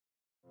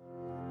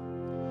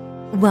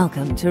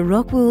Welcome to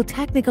ROCKWOOL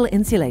Technical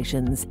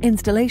Insulation's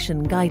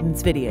installation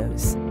guidance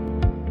videos.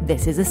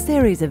 This is a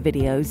series of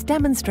videos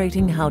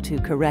demonstrating how to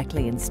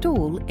correctly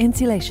install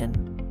insulation.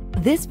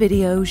 This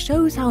video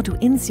shows how to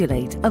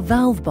insulate a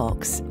valve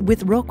box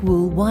with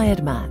ROCKWOOL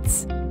wired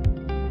mats.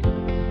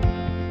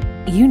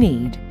 You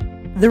need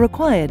the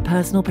required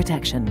personal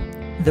protection,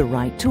 the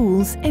right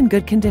tools in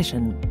good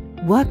condition,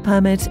 work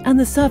permit, and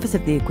the surface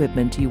of the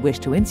equipment you wish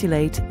to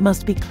insulate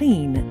must be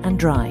clean and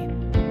dry.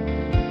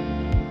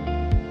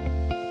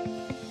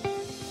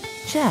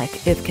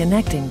 Check if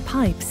connecting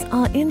pipes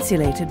are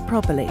insulated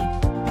properly.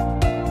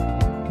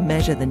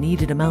 Measure the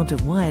needed amount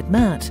of wired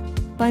mat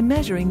by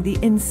measuring the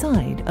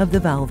inside of the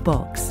valve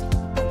box.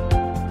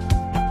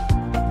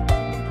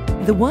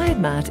 The wired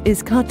mat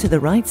is cut to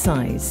the right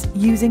size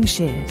using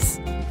shears.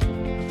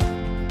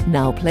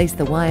 Now place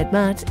the wired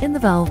mat in the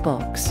valve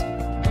box.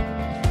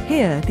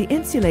 Here, the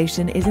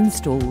insulation is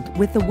installed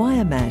with the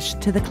wire mesh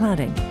to the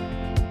cladding.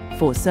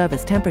 For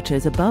service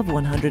temperatures above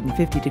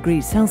 150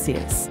 degrees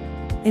Celsius,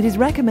 it is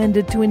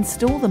recommended to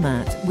install the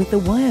mat with the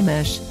wire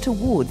mesh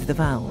towards the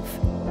valve.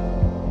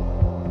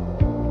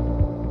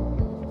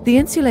 The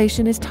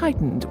insulation is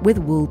tightened with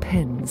wool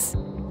pins.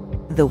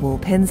 The wool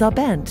pins are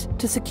bent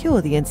to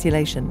secure the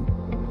insulation.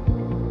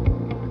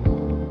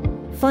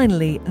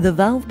 Finally, the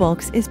valve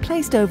box is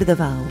placed over the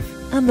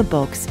valve and the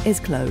box is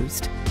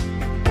closed.